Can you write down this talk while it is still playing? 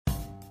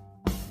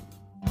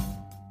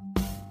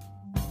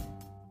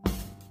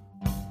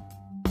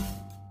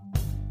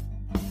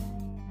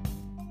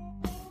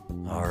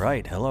All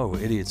right, hello,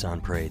 Idiots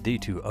on Parade, the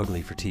Too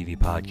Ugly for TV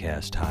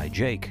podcast. Hi,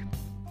 Jake.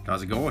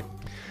 How's it going?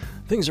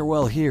 Things are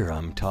well here.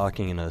 I'm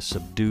talking in a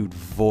subdued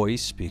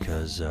voice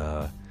because,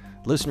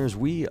 listeners,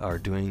 we are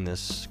doing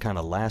this kind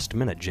of last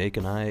minute. Jake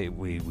and I,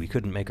 we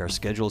couldn't make our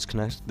schedules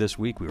connect this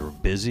week. We were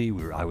busy.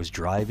 I was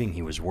driving.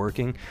 He was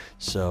working.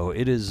 So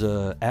it is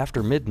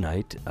after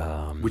midnight.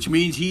 Which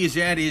means he is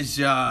at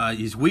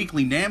his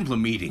weekly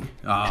NAMBLA meeting.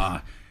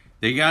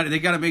 They got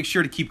to make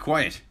sure to keep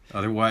quiet,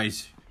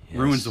 otherwise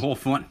ruins the whole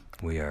fun.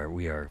 We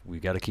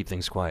got to keep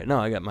things quiet. No,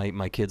 I got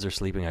my kids are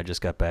sleeping. I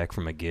just got back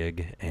from a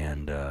gig,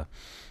 and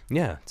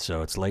yeah,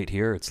 so it's late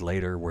here. It's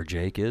later where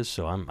Jake is,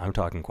 so I'm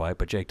talking quiet.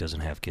 But Jake doesn't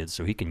have kids,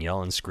 so he can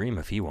yell and scream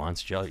if he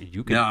wants.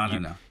 You could,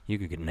 No. You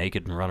could get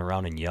naked and run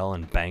around and yell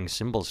and bang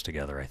cymbals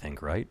together, I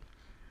think, right?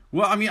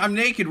 Well, I mean, I'm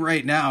naked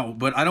right now,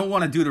 but I don't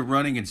want to do the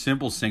running and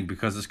cymbals thing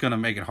because it's going to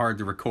make it hard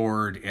to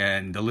record,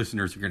 and the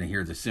listeners are going to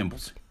hear the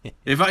cymbals.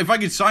 If I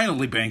could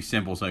silently bang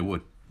cymbals, I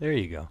would. There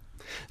you go.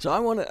 So I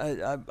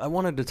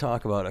wanted to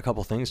talk about a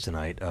couple things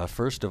tonight.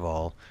 First of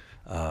all,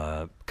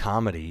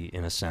 comedy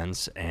in a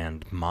sense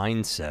and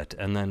mindset,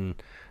 and then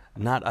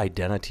not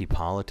identity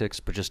politics,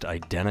 but just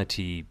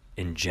identity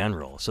in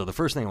general. So the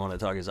first thing I want to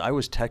talk is I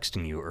was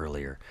texting you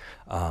earlier.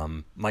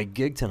 My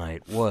gig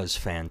tonight was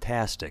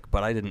fantastic,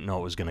 but I didn't know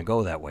it was going to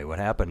go that way. What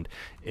happened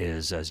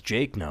is, as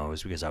Jake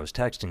knows, because I was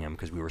texting him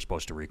because we were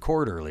supposed to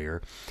record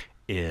earlier,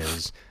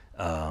 is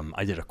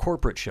I did a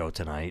corporate show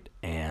tonight,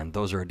 and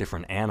those are a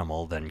different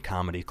animal than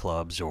comedy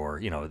clubs, or,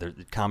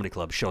 the comedy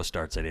club show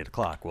starts at 8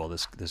 o'clock. Well,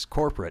 this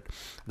corporate,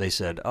 they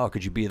said, oh,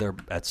 could you be there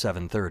at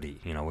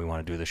 7:30? We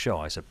want to do the show.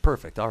 I said,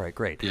 perfect. All right,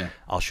 great. Yeah.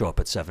 I'll show up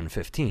at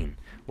 7:15.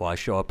 Well, I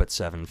show up at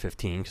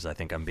 7:15 because I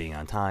think I'm being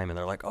on time, and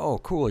they're like, oh,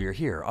 cool, you're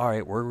here. All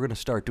right, we're going to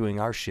start doing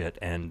our shit,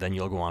 and then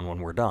you'll go on when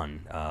we're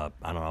done. I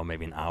don't know,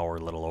 maybe an hour,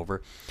 a little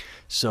over.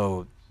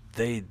 So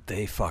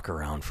they fuck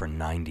around for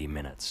 90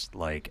 minutes.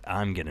 Like,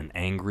 I'm getting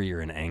angrier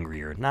and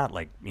angrier. Not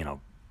like,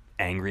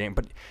 angry,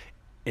 but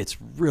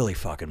it's really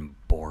fucking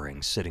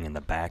boring sitting in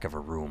the back of a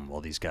room while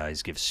these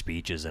guys give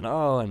speeches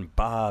and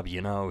Bob,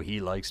 he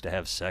likes to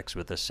have sex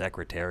with the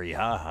secretary.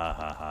 Ha ha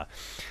ha ha.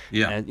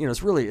 Yeah. And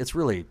it's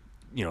really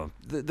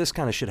this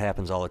kind of shit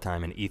happens all the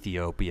time in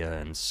Ethiopia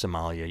and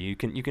Somalia. You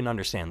can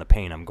understand the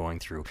pain I'm going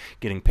through,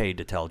 getting paid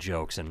to tell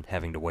jokes and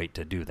having to wait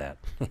to do that.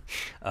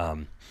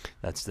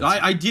 That's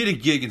I did a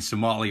gig in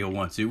Somalia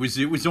once. It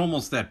was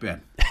almost that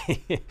bad.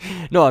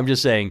 No, I'm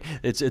just saying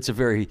it's a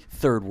very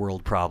third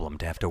world problem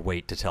to have to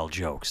wait to tell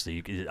jokes.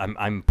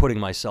 I'm putting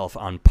myself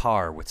on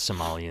par with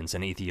Somalians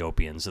and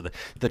Ethiopians. So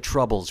the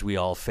troubles we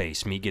all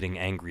face, me getting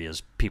angry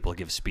as people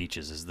give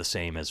speeches, is the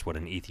same as what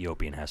an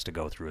Ethiopian has to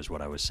go through, is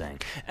what I was saying.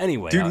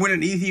 Anyway, dude, when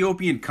an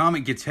Ethiopian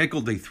comic gets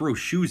heckled, they throw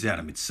shoes at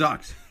him. It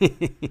sucks.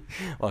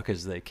 Well,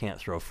 because they can't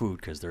throw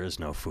food because there is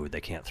no food.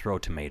 They can't throw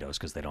tomatoes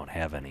because they don't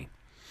have any.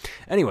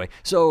 Anyway,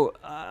 so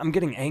I'm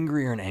getting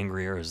angrier and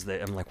angrier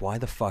I'm like, why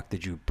the fuck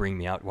did you bring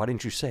me out? Why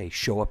didn't you say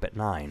show up at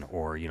 9,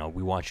 or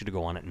we want you to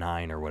go on at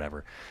 9 or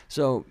whatever?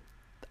 So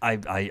I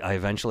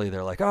eventually,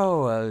 they're like,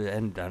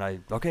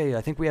 okay,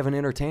 I think we have an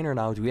entertainer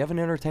now. Do we have an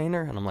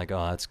entertainer? And I'm like,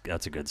 oh,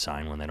 that's a good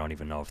sign when they don't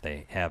even know if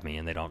they have me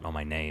and they don't know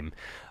my name.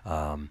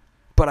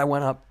 But I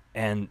went up,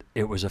 and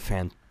it was a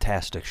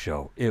fantastic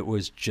show. It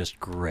was just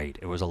great.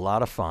 It was a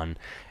lot of fun.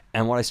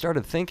 And what I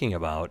started thinking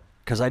about,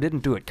 because I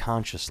didn't do it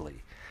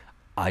consciously,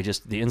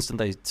 the instant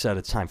they said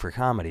it's time for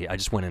comedy, I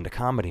just went into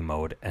comedy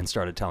mode and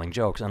started telling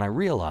jokes. And I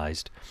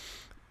realized,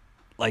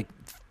 like,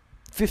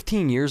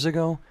 15 years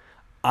ago,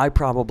 I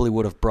probably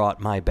would have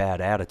brought my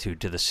bad attitude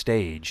to the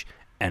stage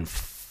and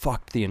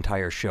fucked the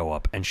entire show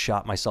up and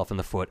shot myself in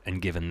the foot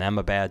and given them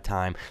a bad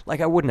time. Like,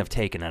 I wouldn't have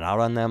taken it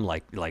out on them,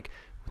 like what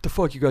the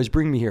fuck, you guys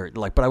bring me here?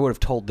 Like, but I would have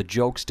told the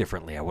jokes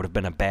differently. I would have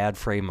been a bad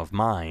frame of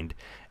mind,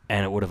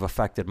 and it would have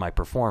affected my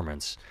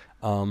performance.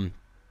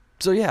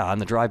 So yeah, on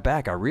the drive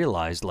back, I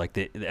realized, like,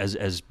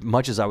 as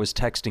much as I was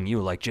texting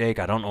you, like, Jake,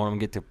 I don't know when I'm going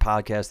to get to the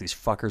podcast. These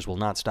fuckers will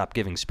not stop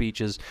giving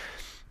speeches.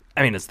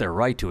 I mean, it's their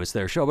right to. It's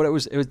their show. But it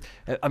was.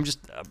 I'm just.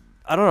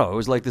 I don't know. It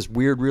was like this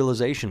weird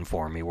realization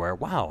for me where,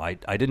 wow,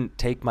 I didn't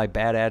take my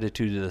bad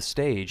attitude to the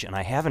stage, and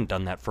I haven't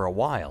done that for a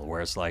while. Where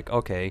it's like,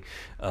 okay,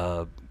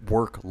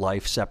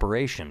 work-life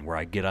separation, where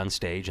I get on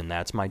stage and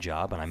that's my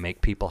job, and I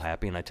make people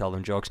happy and I tell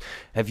them jokes.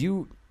 Have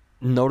you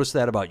notice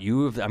that about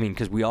you? I mean,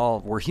 because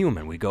we're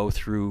human. We go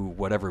through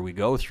whatever we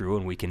go through,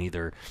 and we can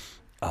either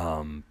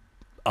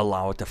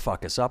allow it to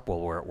fuck us up while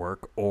we're at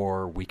work,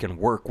 or we can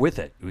work with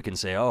it. We can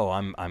say, oh,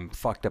 I'm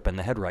fucked up in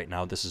the head right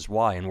now, this is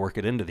why, and work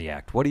it into the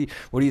act. What do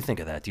you think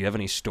of that? Do you have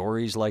any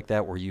stories like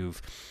that where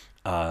you've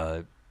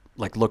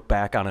look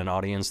back on an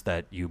audience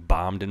that you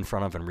bombed in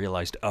front of and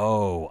realized,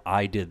 oh,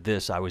 I did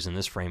this, I was in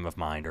this frame of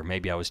mind, or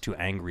maybe I was too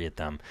angry at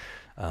them?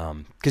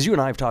 Because you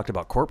and I have talked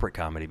about corporate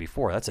comedy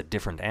before. That's a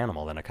different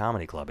animal than a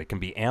comedy club. It can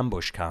be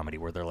ambush comedy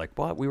where they're like,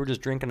 what? We were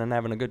just drinking and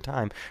having a good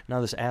time. Now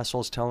this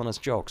asshole's telling us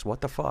jokes.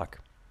 What the fuck?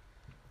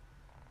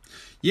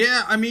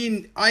 Yeah, I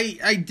mean,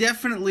 I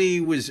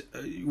definitely was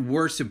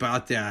worse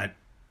about that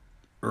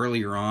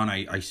earlier on,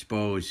 I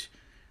suppose.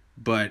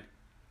 But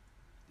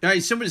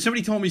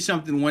Somebody told me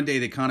something one day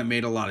that kind of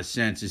made a lot of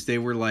sense. Is they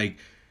were like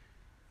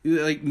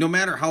no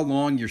matter how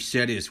long your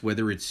set is,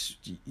 whether it's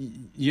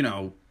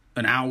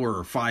an hour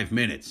or 5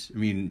 minutes, I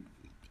mean,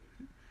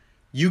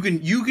 you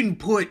can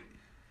put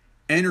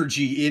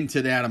energy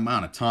into that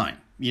amount of time.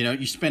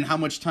 You spend how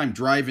much time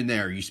driving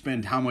there, you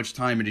spend how much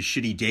time at a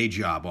shitty day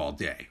job all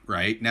day,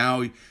 right?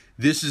 Now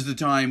this is the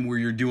time where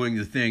you're doing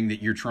the thing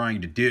that you're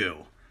trying to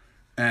do,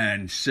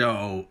 and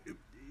so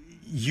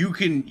you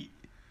can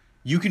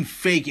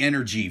fake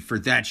energy for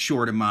that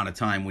short amount of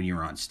time when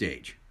you're on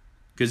stage,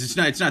 because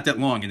it's not that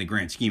long in the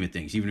grand scheme of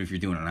things, even if you're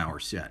doing an hour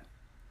set.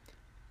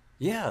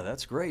 Yeah,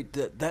 that's great.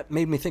 That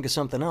made me think of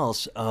something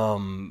else.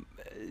 Have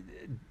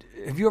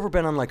you ever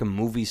been on like a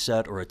movie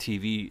set or a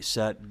TV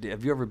set?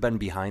 Have you ever been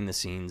behind the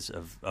scenes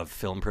of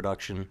film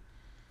production?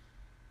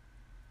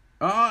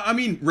 I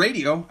mean,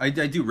 radio. I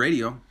do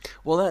radio.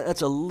 Well,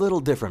 that's a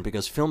little different,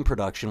 because film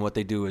production, what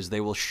they do is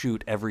they will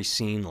shoot every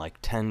scene like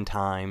 10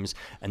 times,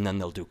 and then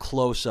they'll do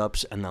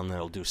close-ups, and then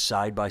they'll do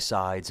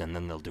side-by-sides, and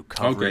then they'll do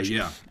coverage. Okay,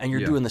 yeah. And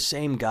you're doing the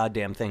same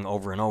goddamn thing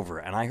over and over.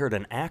 And I heard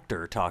an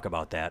actor talk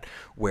about that,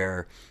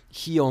 where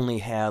he only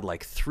had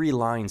like 3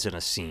 lines in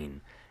a scene,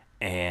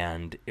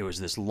 and it was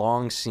this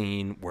long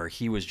scene where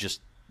he was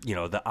just,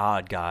 the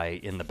odd guy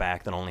in the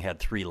back that only had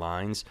 3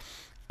 lines.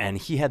 And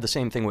he had the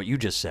same thing what you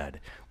just said,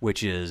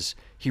 which is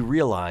he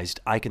realized,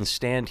 I can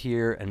stand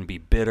here and be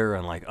bitter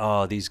and like,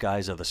 oh, these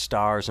guys are the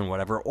stars and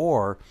whatever.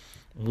 Or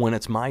when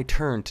it's my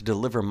turn to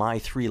deliver my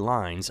 3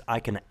 lines, I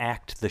can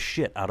act the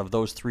shit out of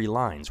those 3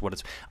 lines.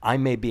 I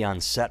may be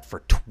on set for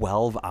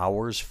 12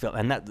 hours,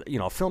 and that,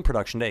 film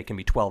production day can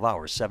be 12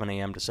 hours, 7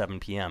 a.m. to 7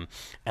 p.m.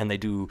 And they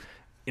do,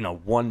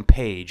 1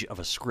 page of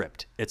a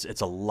script.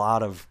 It's a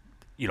lot of,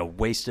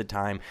 wasted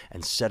time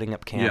and setting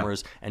up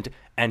cameras. Yeah.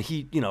 And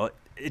he,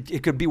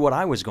 it could be what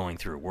I was going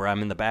through, where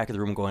I'm in the back of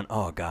the room going,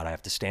 oh, God, I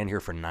have to stand here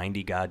for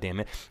 90 goddamn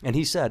minutes. And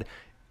he said,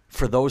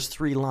 for those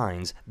 3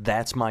 lines,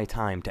 that's my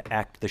time to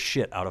act the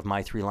shit out of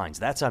my 3 lines.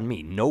 That's on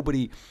me.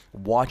 Nobody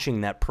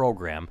watching that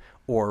program,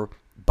 or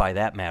by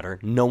that matter,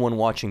 no one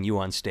watching you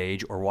on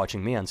stage or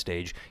watching me on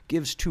stage,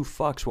 gives 2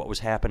 fucks what was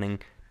happening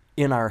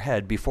in our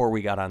head before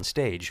we got on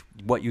stage.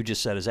 What you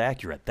just said is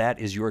accurate. That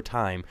is your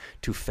time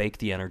to fake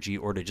the energy,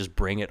 or to just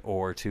bring it,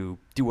 or to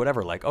do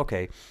whatever. Like,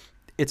 okay,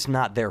 it's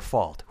not their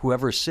fault.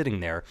 Whoever's sitting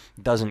there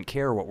doesn't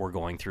care what we're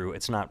going through.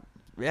 It's not,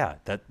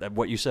 that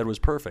what you said was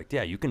perfect.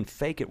 Yeah, you can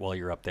fake it while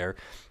you're up there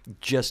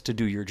just to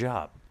do your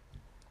job.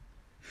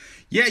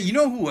 Yeah, you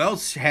know who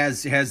else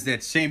has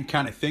that same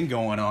kind of thing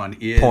going on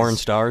is... Porn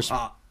stars.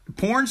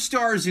 Porn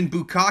stars in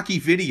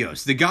bukkake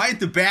videos. The guy at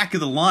the back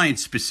of the line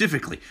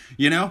specifically,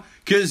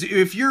 because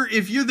if you're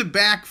the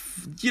back,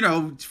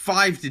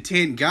 5 to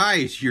 10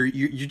 guys, you're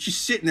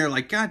just sitting there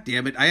like, God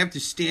damn it, I have to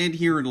stand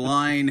here in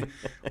line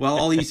while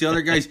all these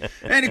other guys,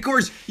 and of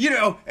course,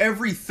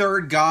 every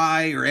 3rd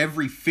guy or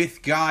every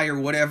 5th guy or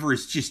whatever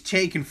is just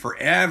taking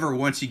forever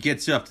once he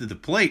gets up to the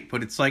plate.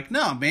 But it's like,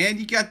 no, man,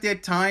 you got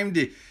that time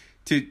to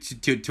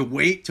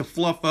wait, to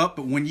fluff up,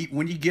 but when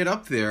you get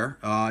up there,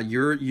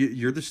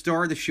 you're the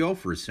star of the show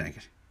for a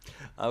second.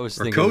 I was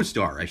or thinking,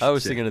 co-star. I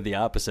was thinking of the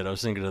opposite. I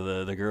was thinking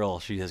of the girl.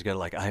 She has got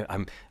like,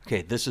 I'm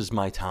okay. This is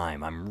my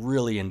time. I'm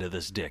really into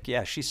this dick.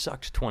 Yeah, she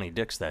sucked 20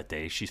 dicks that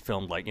day. She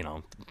filmed like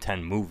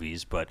 10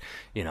 movies, but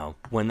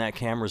when that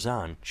camera's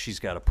on, she's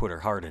got to put her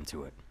heart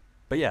into it.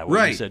 But yeah,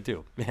 what you said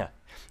too. Yeah,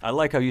 I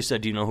like how you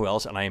said, do you know who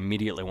else? And I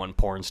immediately went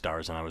porn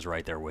stars, and I was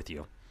right there with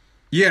you.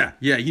 Yeah,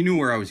 you knew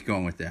where I was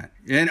going with that.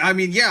 And I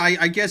mean, yeah,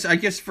 I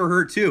guess for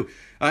her too.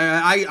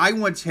 I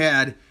once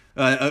had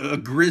a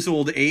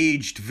grizzled,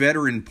 aged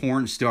veteran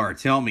porn star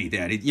tell me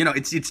that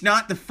it's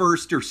not the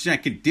first or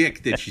second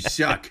dick that you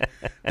suck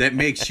that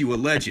makes you a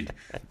legend.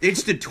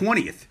 It's the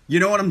 20th. You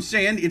know what I'm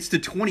saying? It's the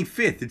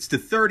 25th. It's the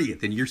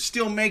 30th, and you're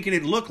still making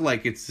it look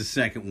like it's the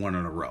second one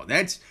in a row.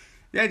 That's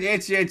where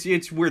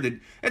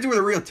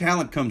the real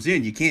talent comes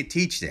in. You can't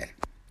teach that.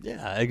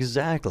 Yeah,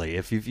 exactly.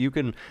 If you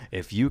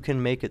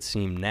can make it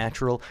seem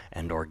natural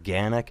and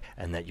organic,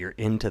 and that you're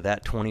into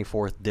that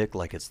 24th dick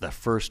like it's the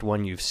first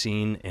one you've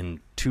seen in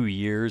 2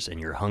 years, and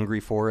you're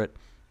hungry for it,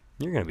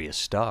 you're going to be a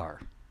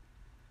star.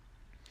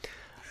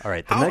 All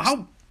right.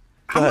 How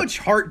much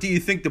heart do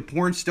you think the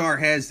porn star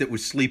has that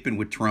was sleeping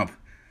with Trump?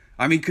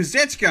 I mean, because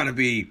that's got to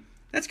be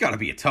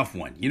a tough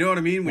one. You know what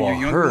I mean? When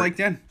you're younger like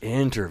that.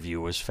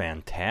 Interview was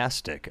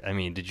fantastic. I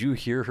mean, did you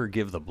hear her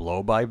give the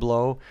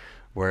blow-by-blow?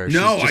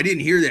 I didn't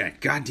hear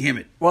that. God damn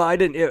it. Well, I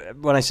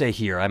didn't. When I say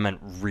hear, I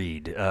meant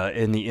read.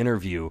 In the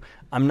interview,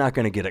 I'm not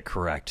going to get it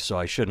correct, so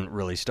I shouldn't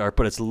really start.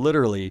 But it's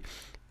literally,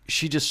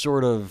 she just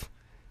sort of,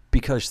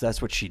 because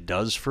that's what she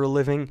does for a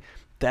living,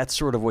 that's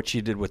sort of what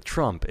she did with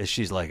Trump, is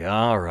she's like,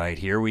 all right,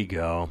 here we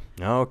go.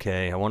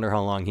 Okay, I wonder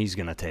how long he's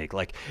going to take.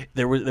 Like,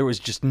 there was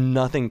just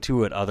nothing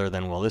to it other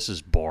than, well, this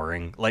is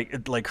boring.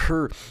 Like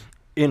her,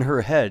 in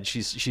her head,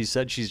 she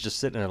said she's just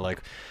sitting there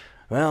like,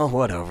 well,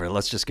 whatever.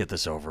 Let's just get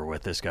this over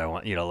with. This guy,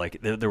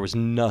 there was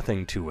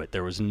nothing to it.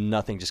 There was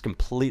nothing, just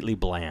completely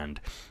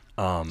bland.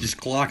 Just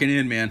clocking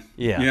in, man.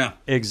 Yeah,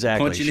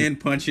 exactly. Punching in,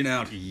 punching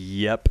out.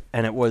 Yep.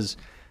 And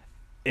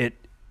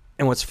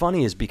And what's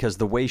funny is because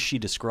the way she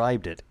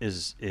described it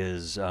is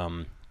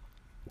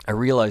I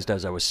realized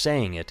as I was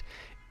saying it,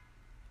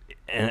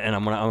 and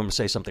I'm gonna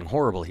say something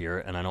horrible here,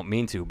 and I don't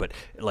mean to, but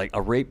like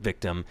a rape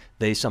victim,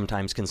 they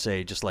sometimes can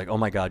say just like, "Oh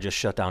my God, just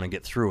shut down and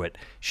get through it."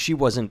 She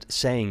wasn't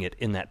saying it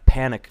in that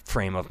panic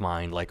frame of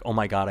mind, like, "Oh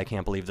my God, I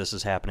can't believe this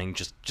is happening.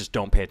 Just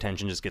don't pay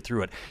attention, just get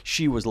through it."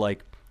 She was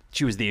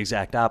the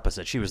exact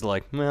opposite. She was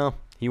like, "Well,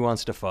 he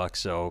wants to fuck,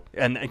 so,"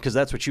 and because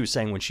that's what she was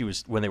saying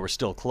when they were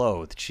still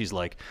clothed. She's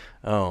like,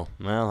 "Oh,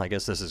 well, I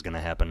guess this is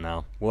gonna happen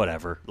now.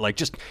 Whatever." Like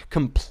just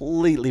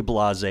completely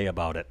blasé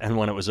about it. And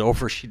when it was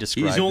over, she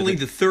described He's only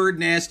the third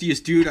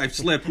nastiest dude I've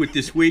slept with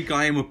this week.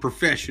 I am a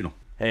professional.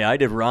 Hey, I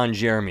did Ron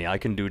Jeremy. I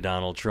can do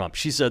Donald Trump.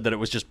 She said that it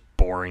was just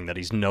boring, that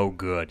he's no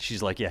good.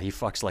 She's like, yeah, he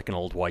fucks like an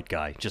old white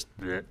guy. Just,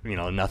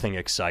 nothing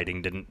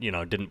exciting.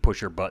 Didn't push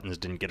her buttons,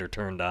 didn't get her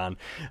turned on.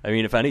 I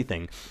mean, if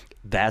anything,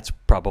 that's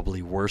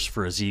probably worse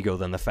for his ego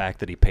than the fact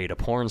that he paid a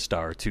porn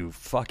star to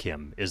fuck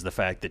him, is the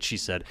fact that she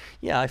said,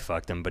 yeah, I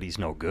fucked him, but he's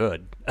no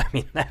good. I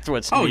mean, that's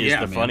what's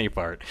funny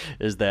part,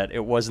 is that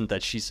it wasn't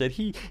that she said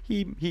he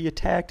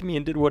attacked me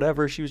and did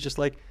whatever. She was just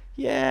like,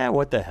 yeah,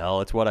 what the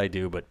hell? It's what I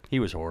do, but he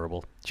was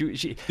horrible.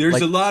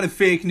 There's a lot of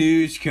fake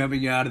news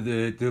coming out of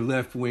the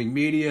left-wing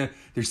media.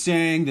 They're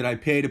saying that I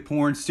paid a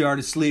porn star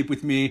to sleep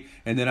with me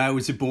and that I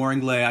was a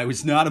boring lay. I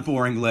was not a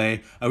boring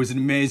lay. I was an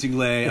amazing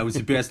lay. I was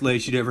the best lay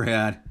she'd ever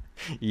had.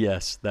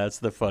 Yes, that's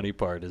the funny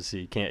part, is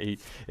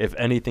if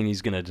anything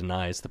he's going to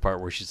deny, it's the part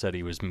where she said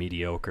he was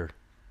mediocre.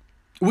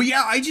 Well,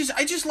 yeah, I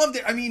just loved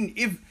it. I mean,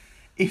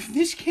 if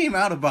this came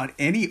out about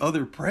any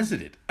other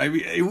president, I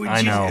mean, it would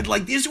just,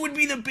 like, this would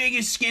be the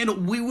biggest scandal.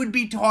 We would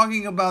be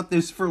talking about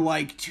this for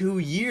like 2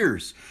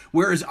 years.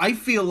 Whereas I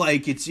feel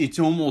like it's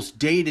almost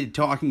dated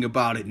talking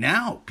about it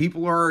now.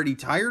 People are already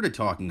tired of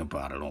talking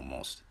about it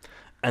almost.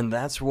 And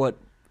that's what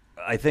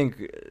I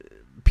think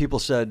people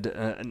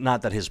said,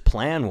 not that his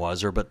plan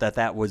was, but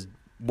that was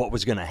what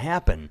was going to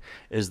happen,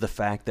 is the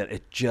fact that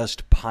it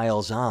just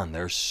piles on.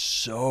 There's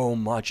so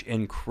much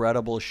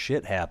incredible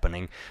shit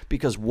happening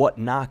because what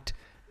knocked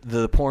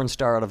the porn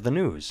star out of the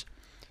news?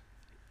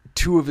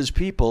 Two of his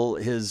people,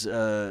 his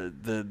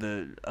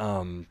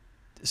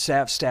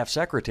staff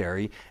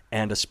secretary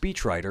and a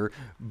speechwriter,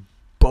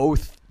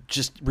 both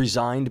just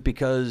resigned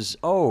because,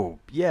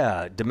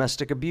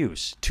 domestic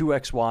abuse. 2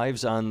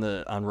 ex-wives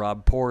on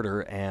Rob Porter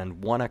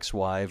and 1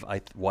 ex-wife,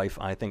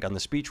 I think, on the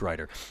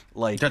speechwriter.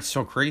 Like, that's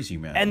so crazy,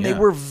 man. And they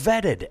were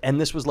vetted, and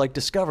this was like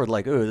discovered.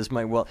 Like, this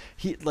might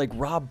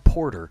Rob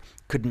Porter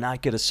could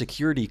not get a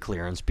security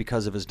clearance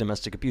because of his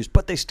domestic abuse,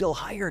 but they still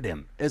hired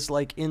him. It's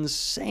like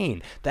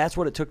insane. That's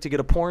what it took to get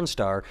a porn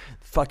star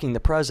fucking the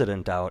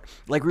president out.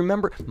 Like,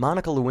 remember,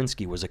 Monica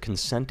Lewinsky was a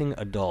consenting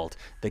adult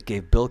that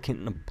gave Bill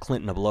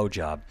Clinton a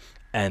blowjob.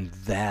 And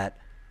that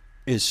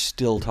is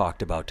still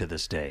talked about to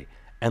this day.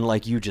 And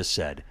like you just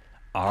said,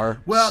 the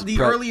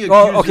early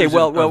accusers of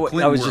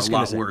Clinton I was were just a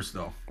lot worse,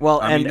 though.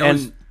 Well,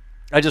 and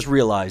I just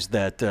realized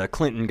that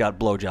Clinton got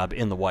blowjob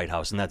in the White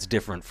House, and that's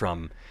different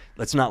from.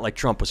 It's not like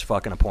Trump was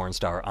fucking a porn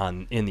star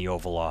in the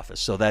Oval Office,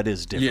 so that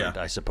is different,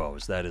 I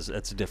suppose.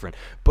 That's different,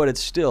 but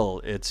it's still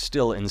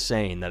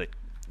insane that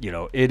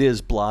it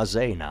is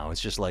blasé now.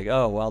 It's just like,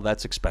 oh well,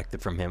 that's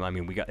expected from him. I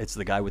mean, it's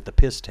the guy with the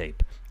piss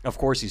tape. Of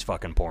course, he's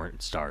fucking porn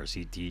stars.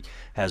 He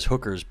has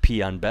hookers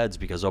pee on beds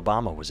because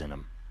Obama was in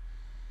them.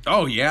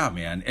 Oh yeah,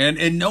 man,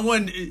 and no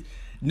one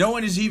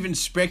is even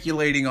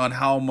speculating on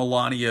how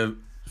Melania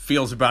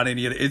feels about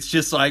any of it. It's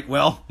just like,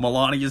 well,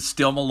 Melania's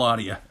still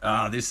Melania.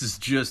 This is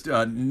just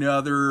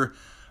another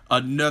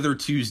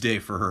Tuesday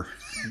for her.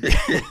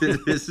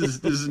 This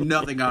is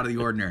nothing out of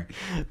the ordinary.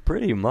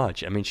 Pretty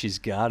much. I mean, she's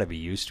got to be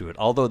used to it.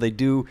 Although they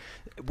do,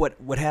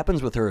 what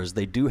happens with her is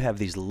they do have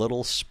these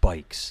little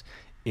spikes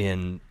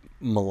in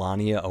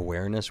Melania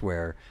awareness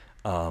where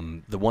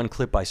the one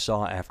clip I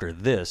saw after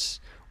this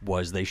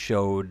was they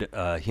showed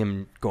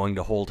him going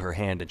to hold her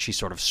hand and she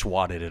sort of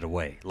swatted it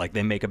away. Like,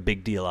 they make a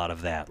big deal out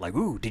of that. Like,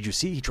 ooh, did you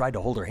see? He tried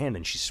to hold her hand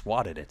and she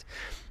swatted it.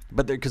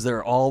 But because there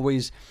are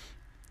always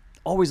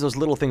those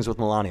little things with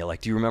Melania.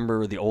 Like, do you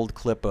remember the old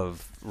clip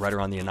of right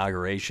around the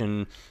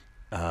inauguration?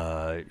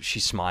 She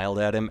smiled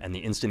at him, and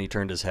the instant he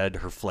turned his head,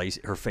 her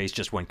face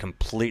just went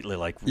completely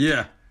like,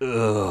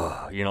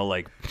 ugh,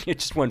 like it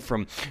just went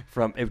from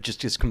it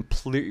just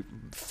complete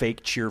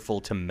fake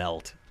cheerful to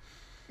melt.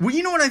 Well,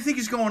 you know what I think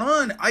is going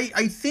on?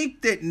 I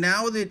think that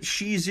now that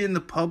she's in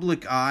the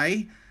public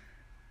eye,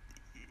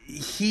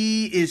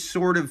 he is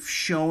sort of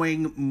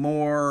showing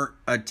more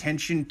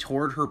attention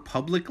toward her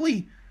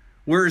publicly.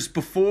 Whereas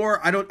before,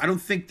 I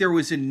don't think there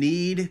was a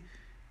need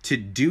to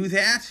do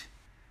that.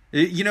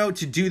 To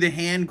do the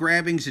hand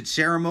grabbings at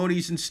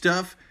ceremonies and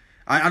stuff.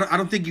 I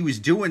don't think he was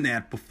doing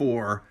that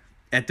before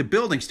at the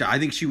building stuff. I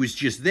think she was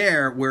just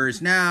there.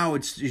 Whereas now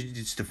it's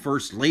the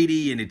first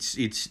lady, and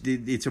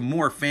it's a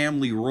more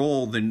family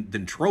role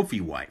than trophy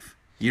wife.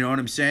 You know what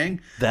I'm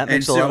saying? That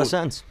makes a lot of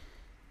sense.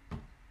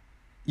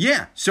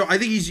 Yeah, so I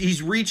think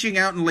he's reaching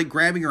out and like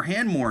grabbing her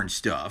hand more and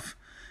stuff.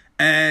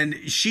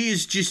 And she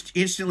is just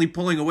instantly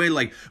pulling away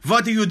like,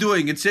 what are you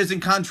doing? It says in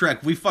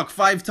contract, we fuck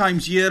 5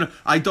 times a year.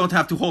 I don't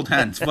have to hold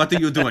hands. What are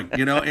you doing?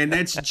 You know, and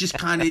that's just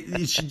kind of,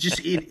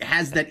 it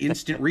has that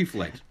instant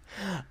reflex.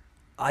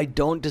 I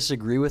don't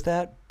disagree with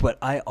that, but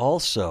I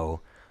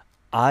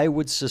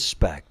would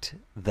suspect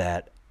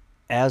that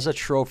as a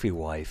trophy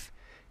wife,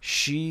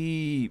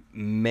 she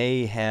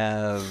may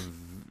have,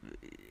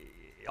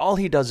 all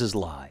he does is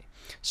lie.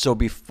 So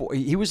before,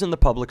 he was in the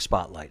public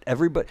spotlight.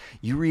 Everybody,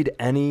 you read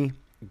any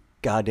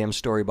goddamn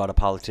story about a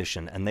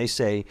politician, and they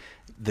say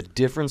the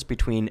difference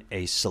between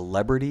a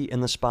celebrity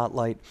in the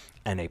spotlight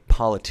and a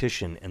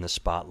politician in the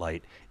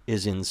spotlight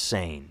is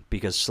insane.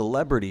 Because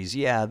celebrities,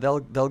 yeah,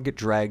 they'll get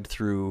dragged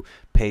through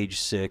Page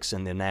Six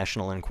and the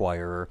National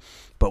Enquirer,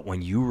 but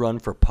when you run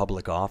for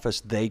public office,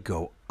 they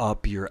go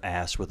up your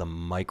ass with a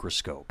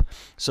microscope.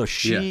 So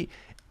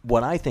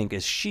what I think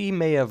is she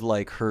may have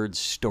like heard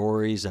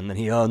stories, and then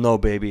oh no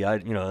baby,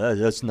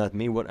 that's not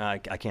me. What I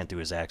can't do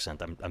his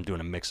accent. I'm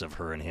doing a mix of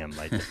her and him.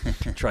 I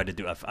try to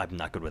do. I'm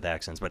not good with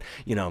accents, but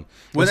Well,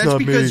 that's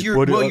because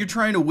you're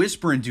trying to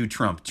whisper and do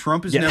Trump.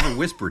 Trump has never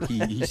whispered.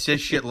 He says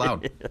shit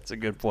loud. That's a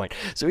good point.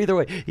 So either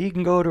way, he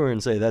can go to her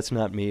and say, "That's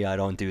not me. I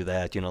don't do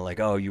that."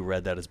 Like, "Oh, you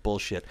read that as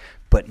bullshit."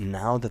 But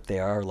now that they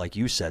are, like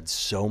you said,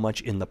 so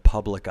much in the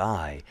public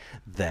eye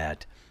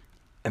that,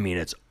 I mean,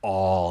 it's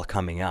all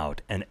coming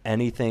out, and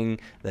anything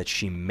that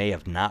she may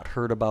have not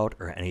heard about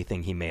or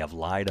anything he may have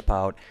lied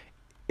about,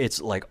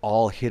 it's like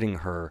all hitting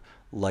her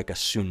like a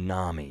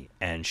tsunami,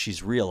 and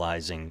she's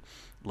realizing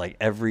like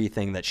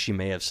everything that she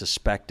may have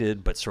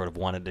suspected but sort of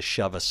wanted to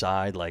shove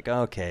aside, like,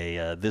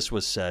 okay, this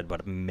was said,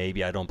 but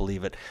maybe I don't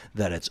believe it,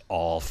 that it's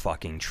all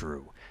fucking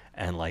true.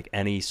 And like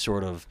any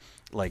sort of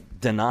like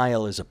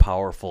denial is a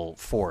powerful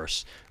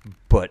force,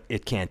 but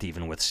it can't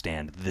even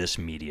withstand this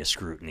media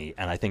scrutiny.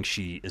 And I think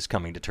she is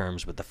coming to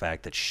terms with the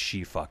fact that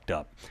she fucked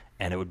up.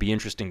 And it would be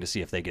interesting to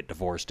see if they get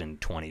divorced in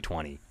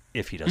 2020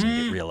 if he doesn't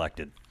get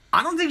reelected.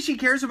 I don't think she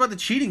cares about the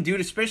cheating, dude,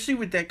 especially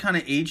with that kind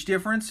of age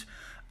difference.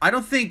 I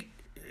think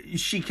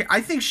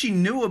she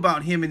knew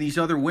about him and these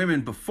other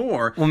women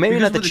before. Well, maybe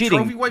not the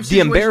cheating, the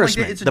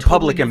embarrassment, like the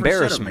public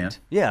embarrassment.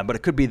 Yeah, but it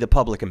could be the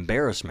public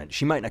embarrassment.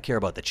 She might not care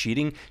about the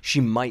cheating. She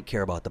might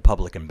care about the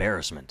public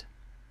embarrassment.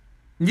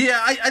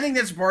 Yeah, I think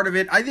that's part of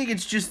it. I think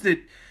it's just that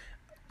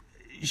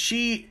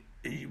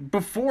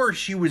before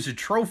she was a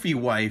trophy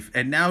wife,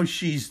 and now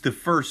she's the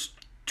first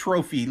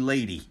trophy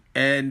lady.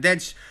 And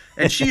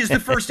she is the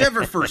first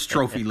ever first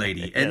trophy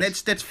lady. And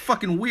Yes. that's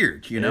fucking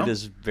weird, you know? It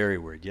is very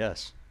weird,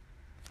 yes.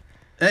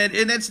 And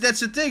that's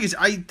the thing, is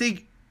I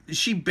think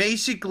she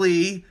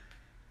basically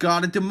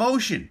got a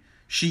demotion.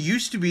 She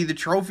used to be the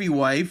trophy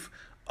wife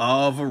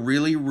of a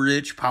really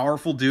rich,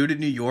 powerful dude in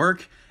New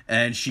York,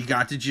 and she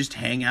got to just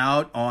hang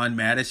out on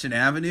Madison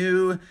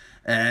Avenue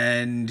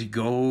and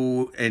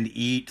go and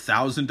eat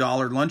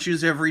 $1,000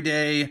 lunches every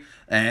day,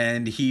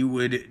 and he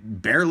would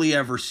barely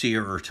ever see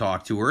her or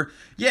talk to her.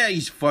 Yeah,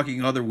 he's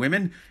fucking other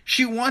women.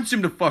 She wants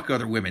him to fuck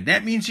other women.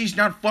 That means he's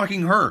not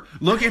fucking her.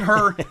 Look at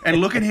her and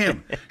look at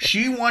him.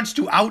 She wants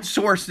to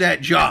outsource that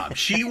job.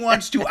 She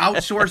wants to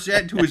outsource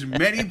that to as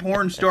many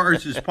porn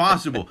stars as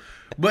possible.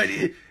 But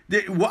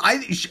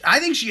I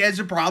think she has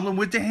a problem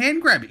with the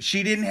hand grabbing.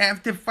 She didn't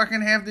have to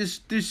fucking have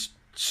this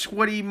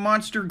sweaty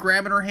monster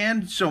grabbing her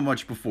hand so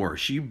much before.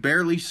 She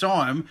barely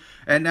saw him,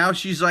 and now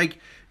she's like,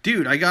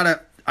 dude, I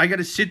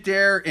gotta sit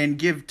there and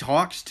give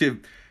talks to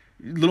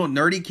little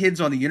nerdy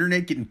kids on the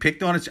internet getting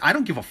picked on. I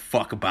don't give a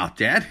fuck about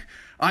that.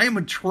 I am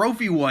a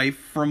trophy wife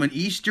from an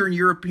Eastern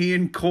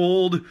European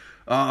cold,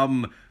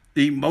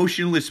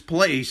 emotionless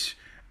place,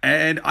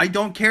 and I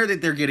don't care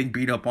that they're getting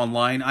beat up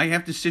online. I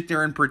have to sit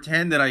there and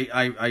pretend that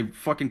I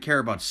fucking care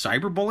about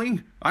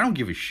cyberbullying. I don't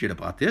give a shit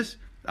about this.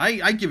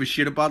 I give a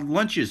shit about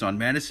lunches on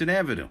Madison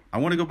Avenue. I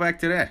want to go back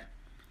to that.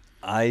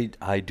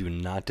 I do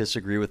not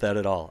disagree with that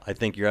at all. I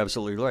think you're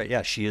absolutely right.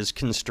 Yeah, she is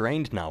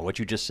constrained now. What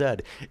you just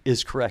said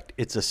is correct.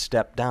 It's a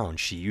step down.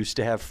 She used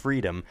to have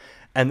freedom,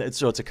 and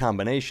so it's a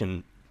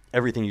combination.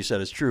 Everything you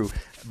said is true,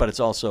 but it's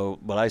also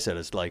what I said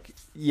is like,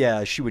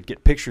 yeah, she would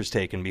get pictures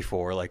taken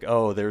before, like,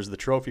 oh, there's the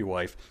trophy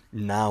wife.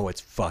 Now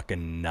it's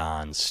fucking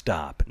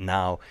nonstop.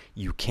 Now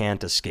you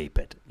can't escape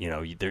it,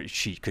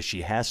 because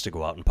she has to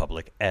go out in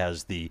public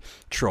as the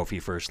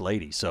trophy first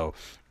lady. So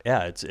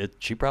yeah,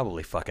 she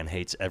probably fucking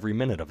hates every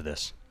minute of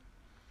this.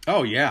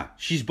 Oh yeah,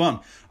 she's bummed.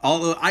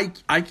 Although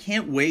I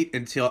can't wait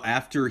until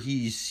after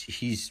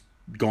he's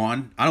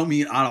gone. I don't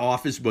mean out of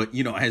office, but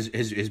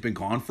has been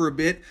gone for a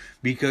bit,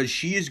 because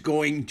she is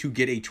going to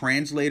get a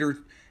translator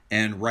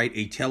and write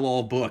a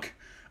tell-all book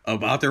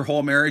about their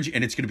whole marriage,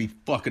 and it's going to be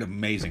fucking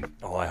amazing.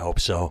 Oh, I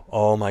hope so.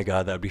 Oh my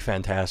God, that would be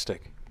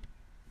fantastic.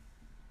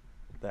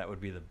 That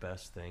would be the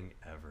best thing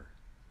ever.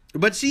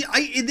 But see,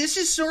 this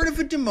is sort of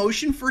a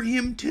demotion for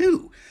him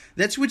too.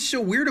 That's what's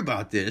so weird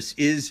about this,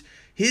 is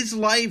his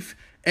life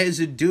as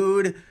a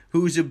dude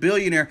who's a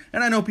billionaire.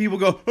 And I know people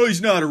go, oh,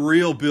 he's not a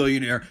real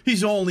billionaire.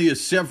 He's only a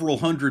several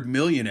hundred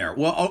millionaire.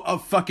 Well,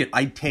 fuck it.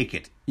 I'd take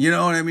it. You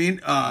know what I mean?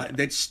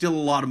 That's still a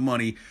lot of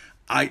money.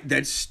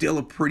 That's still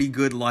a pretty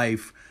good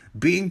life.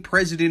 Being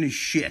president is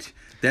shit.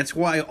 That's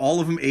why all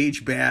of them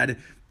age bad.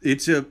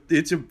 It's a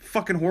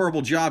fucking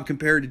horrible job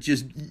compared to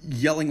just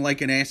yelling like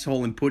an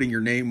asshole and putting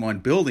your name on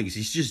buildings.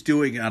 He's just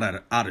doing it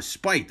out of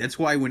spite. That's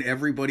why when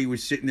everybody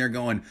was sitting there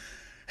going,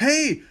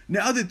 hey,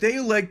 now that they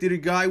elected a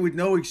guy with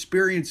no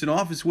experience in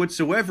office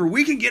whatsoever,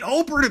 we can get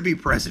Oprah to be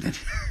president.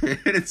 And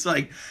it's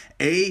like,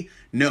 A,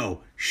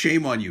 no,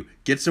 shame on you.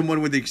 Get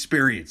someone with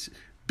experience.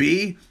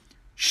 B,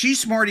 she's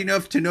smart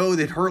enough to know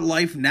that her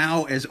life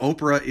now as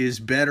Oprah is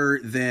better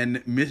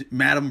than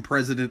Madam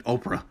President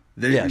Oprah.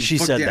 Yeah, she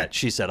said that.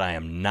 She said, I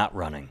am not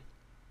running.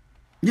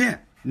 Yeah,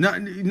 not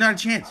a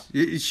chance.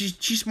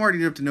 She's smart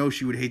enough to know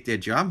she would hate that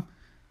job.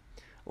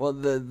 Well,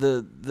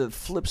 the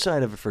flip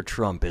side of it for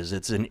Trump is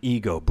it's an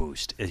ego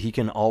boost. He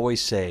can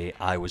always say,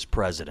 I was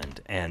president,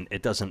 and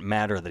it doesn't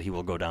matter that he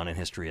will go down in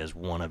history as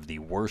one of the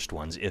worst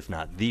ones, if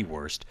not the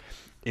worst.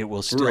 It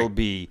will still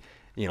be,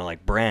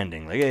 like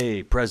branding, like,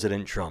 hey,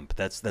 President Trump.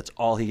 That's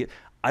all he...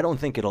 I don't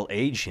think it'll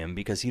age him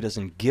because he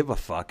doesn't give a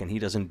fuck and he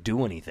doesn't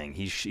do anything.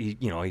 He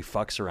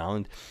fucks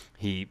around.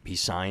 He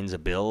signs a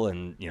bill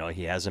and,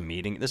 he has a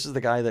meeting. This is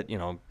the guy that,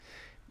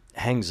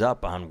 hangs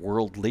up on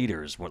world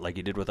leaders, like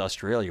he did with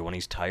Australia when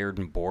he's tired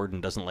and bored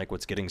and doesn't like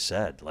what's getting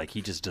said. Like,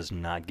 he just does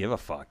not give a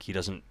fuck. He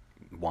doesn't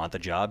want the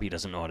job. He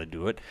doesn't know how to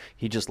do it.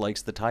 He just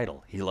likes the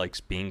title. He likes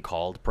being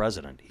called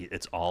president.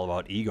 It's all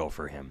about ego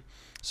for him.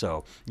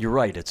 So you're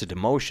right. It's a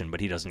demotion,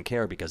 but he doesn't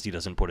care because he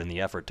doesn't put in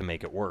the effort to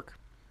make it work.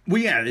 Well,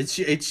 yeah,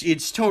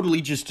 it's totally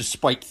just a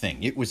spite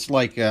thing. It was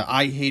like,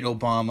 I hate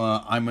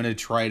Obama. I'm going to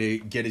try to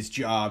get his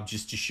job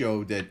just to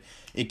show that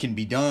it can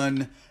be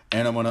done,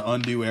 and I'm going to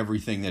undo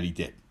everything that he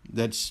did.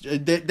 That's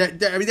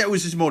that. I mean, that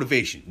was his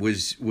motivation.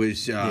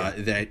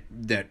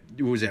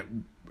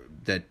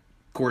 That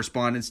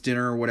correspondence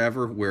dinner or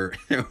whatever where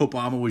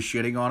Obama was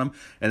shitting on him,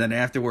 and then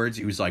afterwards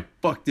he was like,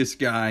 "Fuck this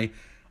guy.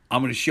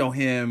 I'm going to show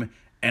him."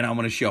 And I'm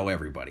going to show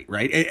everybody,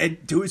 right?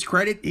 And to his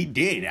credit, he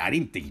did. I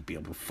didn't think he'd be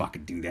able to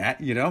fucking do that,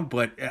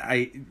 But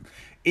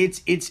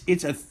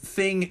it's a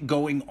thing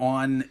going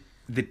on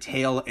the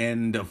tail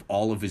end of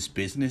all of his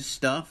business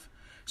stuff.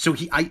 So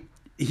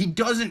he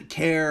doesn't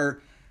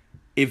care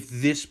if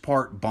this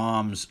part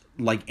bombs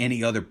like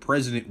any other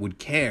president would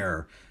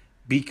care,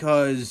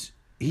 because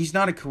he's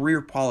not a career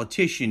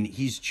politician.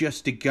 He's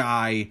just a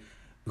guy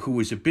who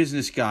was a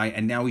business guy,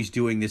 and now he's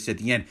doing this at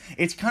the end.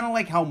 It's kind of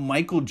like how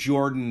Michael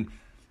Jordan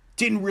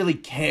didn't really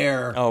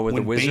care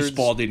when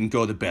baseball didn't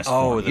go the best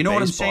for him. You know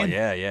what I'm saying?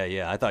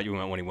 Yeah. I thought you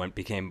meant when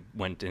he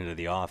went into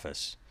the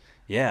office.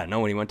 Yeah, no,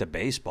 when he went to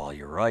baseball,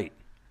 you're right.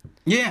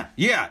 Yeah.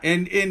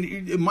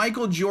 And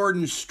Michael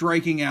Jordan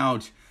striking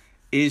out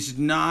is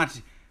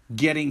not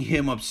getting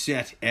him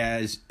upset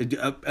as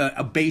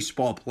a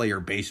baseball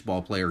player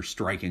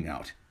striking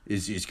out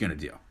is going to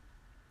do.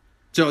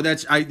 So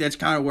that's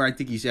kind of where I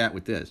think he's at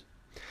with this.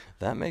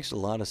 That makes a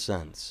lot of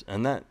sense,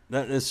 and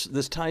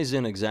this ties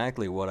in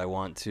exactly what I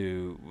want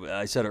to.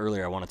 I said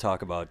earlier I want to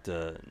talk about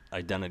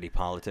identity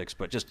politics,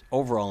 but just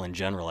overall in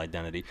general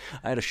identity.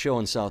 I had a show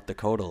in South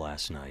Dakota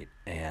last night,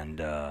 and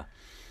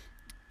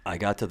I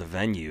got to the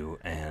venue,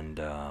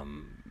 and I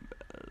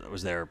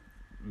was there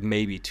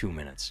maybe 2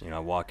 minutes. I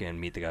walk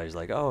in, meet the guy. He's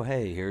like, "Oh,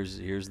 hey, here's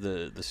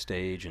the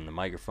stage and the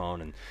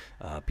microphone,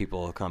 and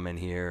people will come in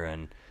here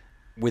and."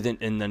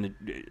 And then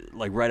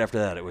like right after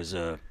that, it was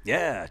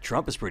yeah,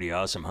 Trump is pretty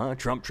awesome, huh?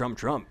 Trump,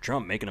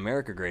 making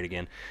America great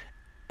again.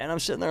 And I'm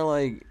sitting there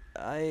like,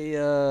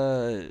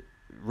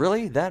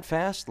 really that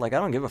fast? Like, I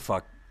don't give a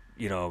fuck,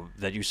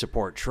 that you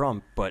support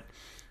Trump, but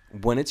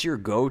when it's your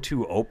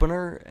go-to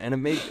opener,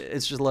 and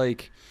it's just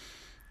like,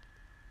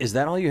 is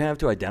that all you have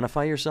to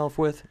identify yourself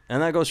with?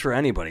 And that goes for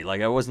anybody.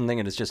 Like, I wasn't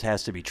thinking it just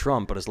has to be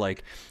Trump, but it's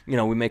like,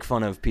 we make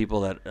fun of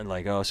people that are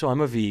like, oh, so I'm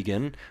a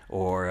vegan,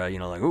 or,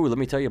 like, ooh, let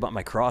me tell you about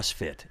my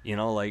CrossFit.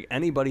 Like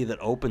anybody that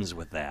opens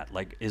with that,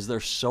 like, is there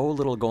so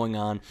little going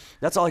on?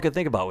 That's all I could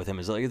think about with him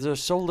is like, is there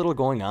so little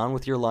going on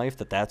with your life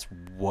that's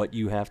what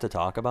you have to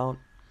talk about?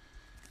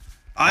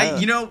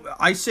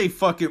 I say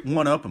fuck it,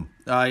 one up him.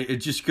 I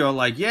just go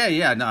like,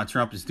 yeah,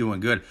 Trump is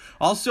doing good.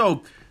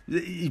 Also,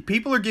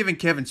 people are giving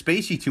Kevin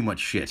Spacey too much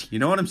shit. You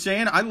know what I'm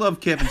saying? I love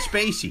Kevin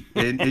Spacey,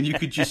 and you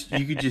could just,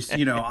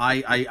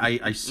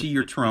 I see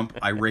your Trump.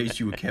 I raised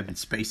you a Kevin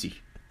Spacey.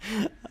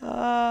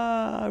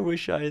 I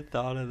wish I had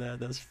thought of that.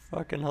 That's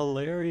fucking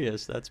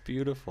hilarious. That's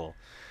beautiful.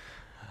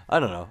 I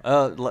don't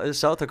know.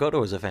 South Dakota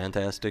was a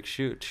fantastic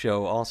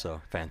show.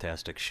 Also,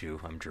 fantastic shoe.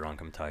 I'm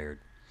drunk. I'm tired.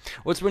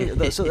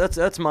 So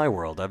that's my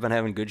world. I've been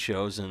having good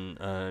shows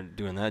and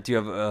doing that. Do you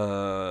have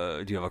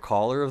a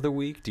caller of the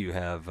week? Do you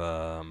have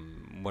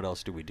what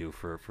else do we do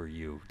for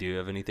you? Do you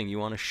have anything you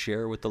want to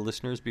share with the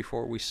listeners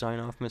before we sign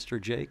off,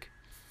 Mr. Jake?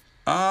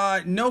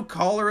 No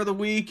caller of the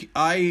week.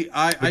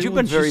 But you've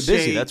been very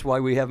busy. That's why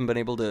we haven't been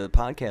able to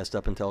podcast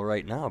up until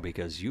right now,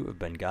 because you have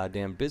been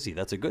goddamn busy.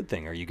 That's a good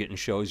thing. Are you getting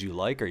shows you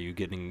like? Are you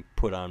getting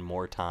put on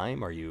more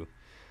time? Are you?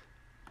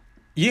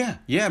 Yeah,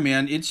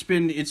 man. It's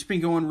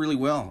been going really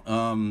well.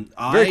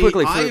 Very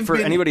quickly, for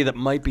anybody that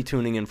might be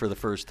tuning in for the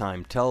first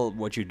time, tell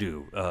what you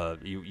do.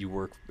 You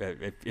work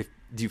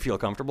Do you feel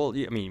comfortable?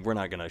 I mean, we're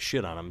not gonna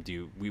shit on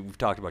them. We've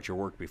talked about your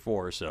work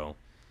before, so.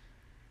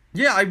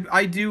 Yeah,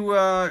 I do.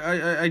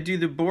 I do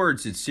the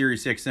boards at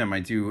Sirius XM. I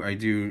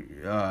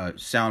do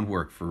sound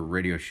work for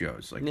radio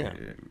shows, like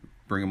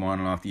bring them on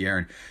and off the air.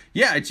 And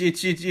yeah,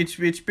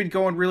 it's been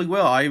going really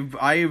well. I've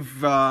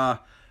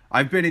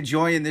been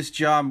enjoying this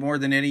job more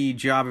than any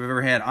job I've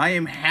ever had. I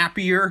am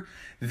happier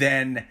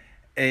than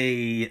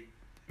a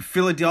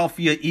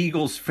Philadelphia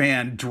Eagles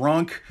fan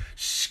drunk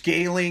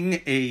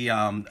scaling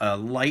a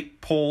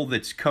light pole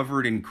that's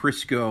covered in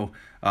Crisco.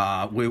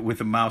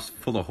 With a mouth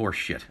full of horse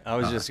shit. I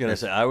was just gonna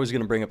say, I was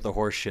gonna bring up the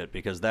horse shit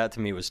because that to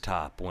me was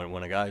top.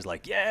 When a guy's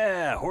like,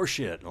 yeah, horse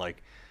shit,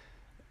 like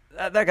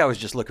that guy was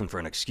just looking for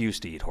an excuse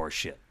to eat horse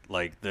shit.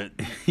 Like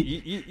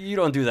you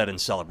don't do that in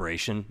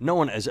celebration. No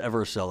one has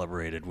ever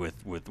celebrated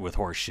with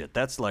horse shit.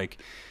 That's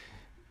like,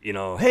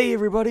 hey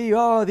everybody,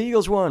 oh the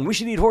Eagles won, we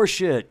should eat horse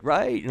shit,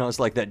 right? It's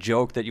like that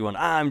joke that you want.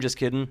 I'm just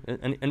kidding.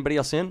 Anybody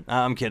else in?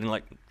 I'm kidding.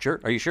 Like, sure,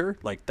 are you sure?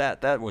 Like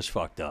that was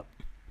fucked up.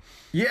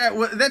 Yeah,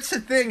 well, that's the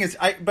thing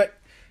but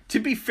to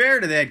be fair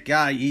to that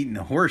guy eating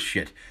the horse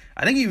shit,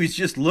 I think he was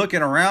just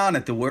looking around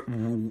at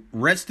the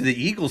rest of the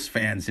Eagles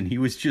fans, and he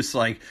was just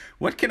like,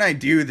 what can I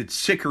do that's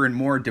sicker and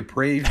more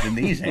depraved than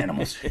these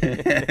animals?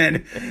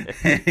 and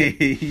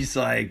he's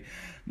like,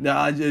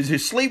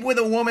 just sleep with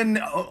a woman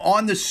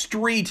on the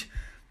street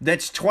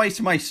that's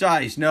twice my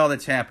size. No,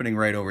 that's happening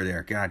right over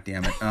there. God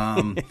damn it.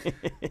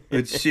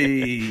 Let's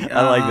see.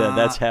 I like that.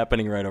 That's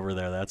happening right over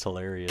there. That's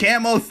hilarious.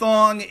 Camo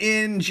thong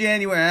in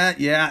January.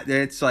 Yeah,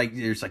 it's like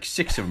there's like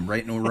 6 of them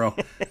right in a row.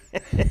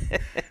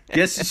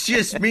 Guess it's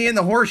just me and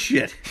the horse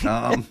shit.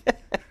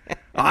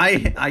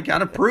 I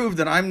gotta prove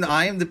that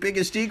I am the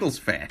biggest Eagles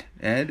fan,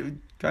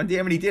 and God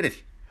damn it, he did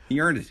it.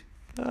 He earned it.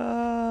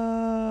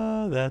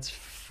 That's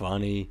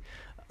funny.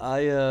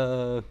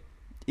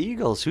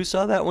 Eagles, who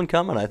saw that one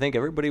coming? I think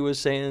everybody was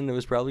saying it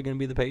was probably going to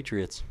be the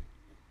Patriots.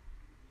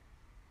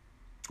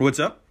 What's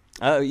up?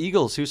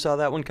 Eagles, who saw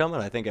that one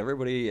coming? I think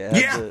everybody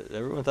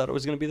everyone thought it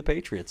was going to be the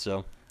Patriots,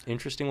 so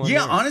interesting one. Yeah,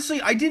 there.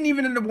 Honestly, I didn't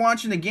even end up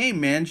watching the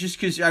game, man,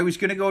 just because I was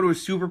going to go to a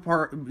Super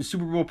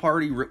Bowl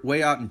party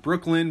way out in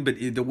Brooklyn, but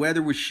the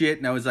weather was shit,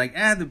 and I was like,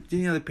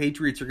 the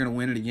Patriots are going to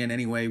win it again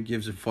anyway, who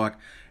gives a fuck?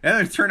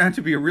 And it turned out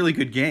to be a really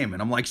good game,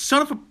 and I'm like,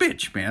 son of a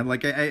bitch, man.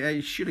 Like, I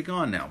should have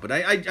gone now, but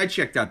I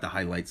checked out the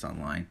highlights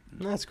online.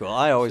 That's cool.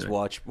 I always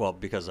watch,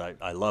 because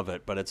I love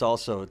it, but it's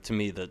also, to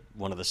me,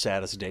 one of the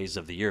saddest days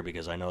of the year,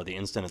 because I know the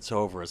instant it's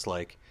over, it's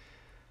like,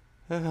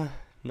 no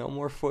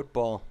more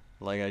football.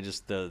 Like, I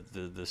just, the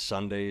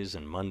Sundays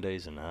and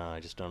Mondays, and I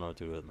just don't know what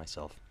to do with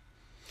myself.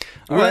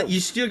 Well,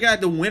 you still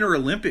got the Winter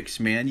Olympics,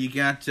 man. You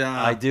got.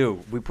 I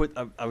do.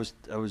 I was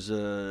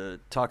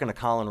talking to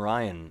Colin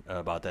Ryan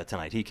about that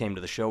tonight. He came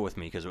to the show with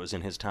me because it was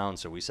in his town,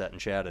 so we sat and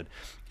chatted.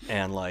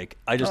 And like,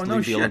 I just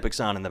leave the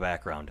Olympics on in the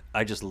background.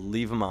 I just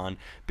leave them on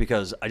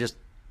because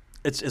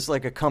it's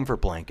like a comfort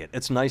blanket.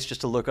 It's nice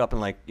just to look up and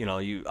like,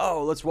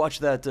 let's watch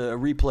that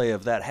replay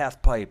of that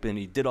half pipe, and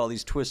he did all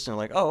these twists, and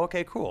like, oh,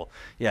 okay, cool.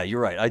 Yeah, you're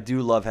right. I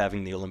do love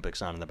having the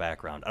Olympics on in the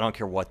background. I don't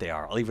care what they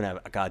are. I'll even have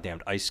a goddamn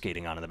ice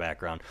skating on in the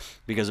background,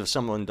 because if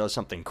someone does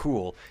something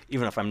cool,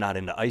 even if I'm not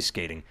into ice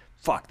skating,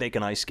 fuck, they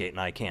can ice skate and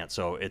I can't,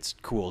 so it's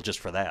cool just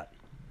for that.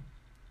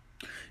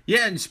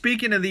 Yeah, and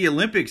speaking of the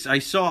Olympics, I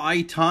saw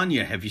I,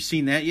 Tonya. Have you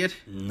seen that yet?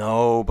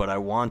 No, but I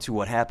want to.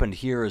 What happened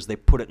here is they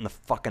put it in the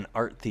fucking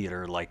art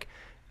theater, like,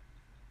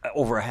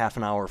 over a half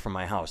an hour from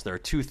my house. There are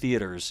 2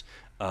 theaters,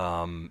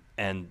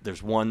 and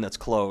there's one that's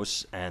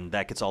close, and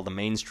that gets all the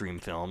mainstream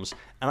films.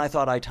 And I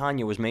thought I,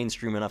 Tonya was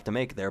mainstream enough to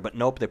make it there, but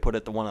nope, they put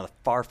it the one on the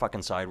far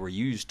fucking side where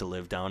you used to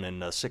live down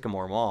in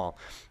Sycamore Mall.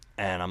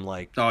 And I'm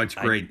like... Oh, it's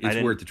great.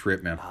 It's worth the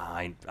trip, man.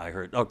 I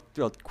heard... Oh,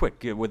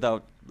 quick,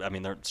 without... I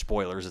mean, they're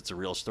spoilers. It's a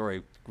real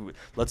story.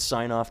 Let's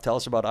sign off. Tell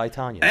us about I,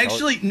 Tonya.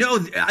 Actually, no,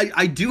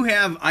 I do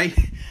have...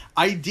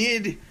 I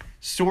did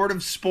sort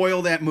of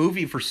spoil that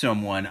movie for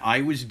someone.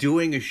 I was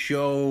doing a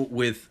show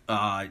with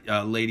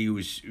a lady who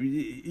was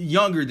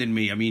younger than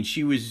me. I mean,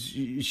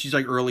 she's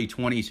like early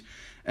 20s.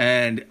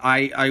 And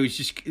I was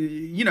just...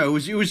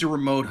 it was a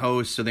remote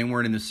host, so they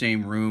weren't in the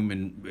same room,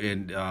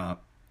 and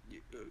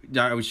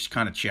I was just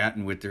kind of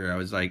chatting with her. I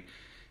was like,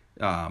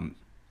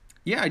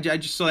 I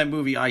just saw that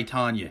movie, I,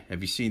 Tonya.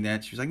 Have you seen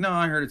that? She was like, no,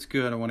 I heard it's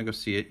good. I want to go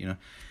see it,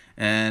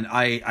 And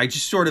I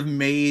just sort of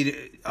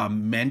made a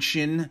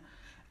mention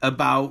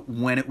about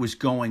when it was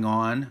going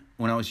on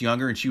when I was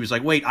younger. And she was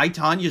like, wait, I,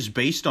 Tanya's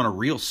based on a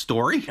real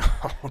story?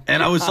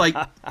 And I was like,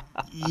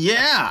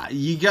 yeah,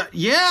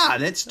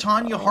 that's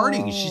Tonya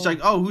Harding. She's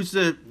like, oh,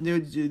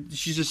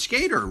 she's a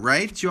skater,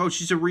 right? So,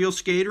 she's a real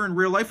skater in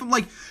real life. I'm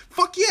like,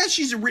 fuck yeah,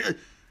 she's a real...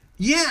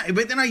 Yeah,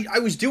 but then I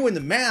was doing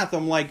the math.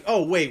 I'm like,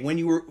 oh wait,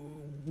 when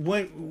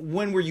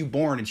were you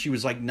born? And she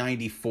was like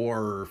 94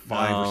 or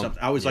 5 or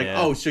something. I was like,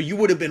 oh, so you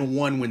would have been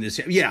 1 when this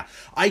happened. Yeah,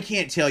 I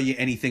can't tell you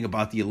anything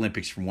about the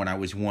Olympics from when I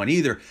was 1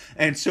 either.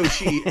 And so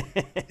she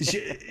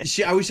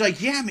I was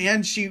like, yeah,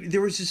 man.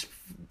 There was this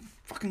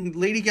fucking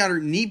lady got her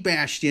knee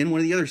bashed in,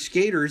 one of the other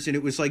skaters, and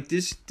it was like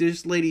this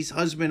lady's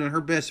husband and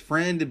her best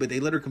friend, but they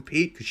let her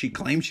compete because she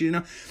claimed she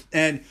didn't know.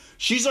 And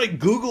she's like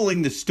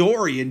Googling the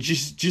story and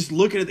just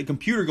looking at the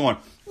computer going,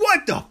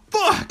 what the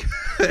fuck?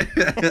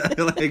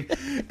 Like,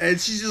 and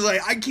she's just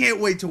like, I can't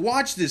wait to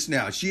watch this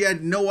now. She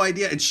had no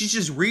idea. And she's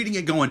just reading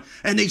it going,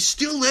 and they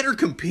still let her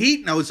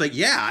compete? And I was like,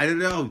 yeah, I don't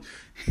know.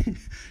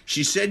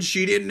 She said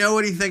she didn't know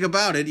anything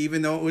about it,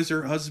 even though it was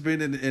her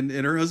husband and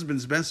her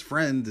husband's best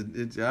friend.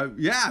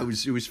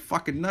 It was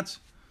fucking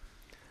nuts.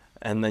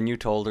 And then you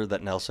told her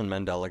that Nelson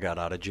Mandela got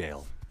out of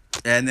jail.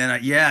 And then,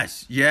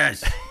 yes,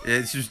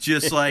 this is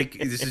just like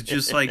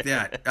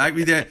that. I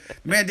mean, the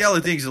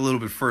Mandela thing's a little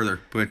bit further,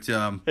 but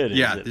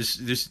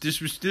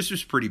this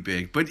was pretty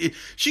big. But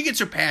she gets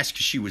her pass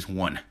because she was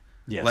one.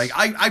 Yes. Like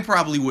I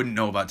probably wouldn't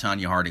know about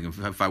Tonya Harding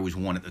if I was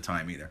one at the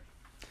time either.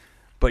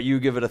 But you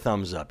give it a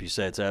thumbs up. You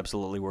say it's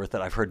absolutely worth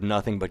it. I've heard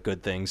nothing but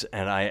good things,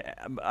 and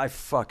I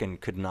fucking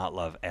could not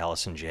love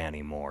Allison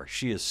Janney more.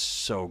 She is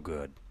so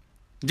good.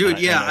 Dude,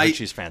 I think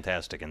she's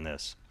fantastic in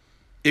this.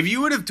 If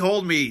you would have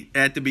told me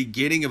at the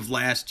beginning of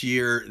last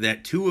year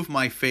that two of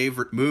my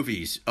favorite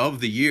movies of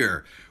the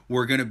year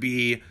were going to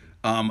be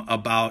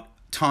about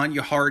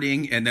Tonya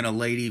Harding and then a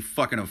lady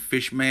fucking a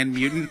fishman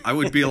mutant, I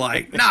would be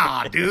like,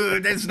 nah,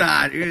 dude, that's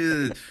not.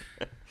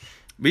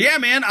 But yeah,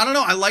 man, I don't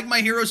know. I like my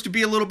heroes to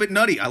be a little bit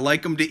nutty. I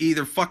like them to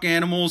either fuck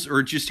animals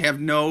or just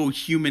have no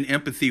human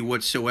empathy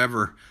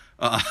whatsoever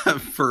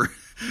for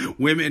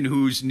women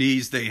whose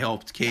knees they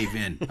helped cave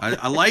in.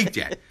 I like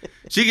that.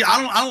 See,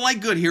 I don't like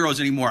good heroes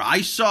anymore.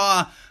 I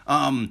saw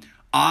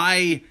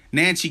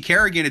Nancy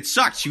Kerrigan. It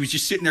sucked. She was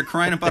just sitting there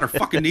crying about her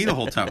fucking knee the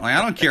whole time. Like,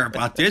 I don't care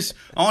about this.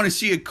 I want to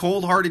see a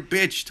cold-hearted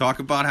bitch talk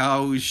about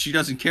how she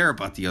doesn't care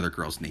about the other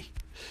girl's knee.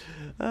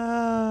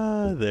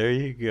 There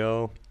you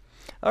go.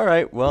 All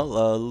right,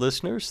 well,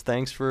 listeners,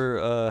 thanks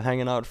for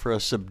hanging out for a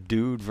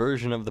subdued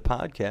version of the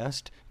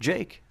podcast.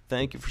 Jake,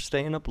 thank you for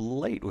staying up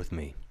late with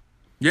me.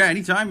 Yeah,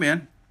 anytime,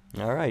 man.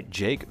 All right,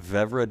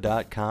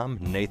 JakeVevra.com,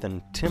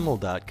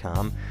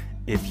 NathanTimmel.com.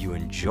 If you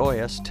enjoy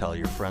us, tell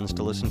your friends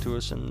to listen to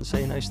us and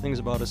say nice things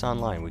about us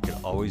online. We could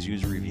always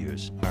use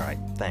reviews. All right,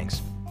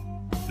 thanks.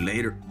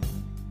 Later.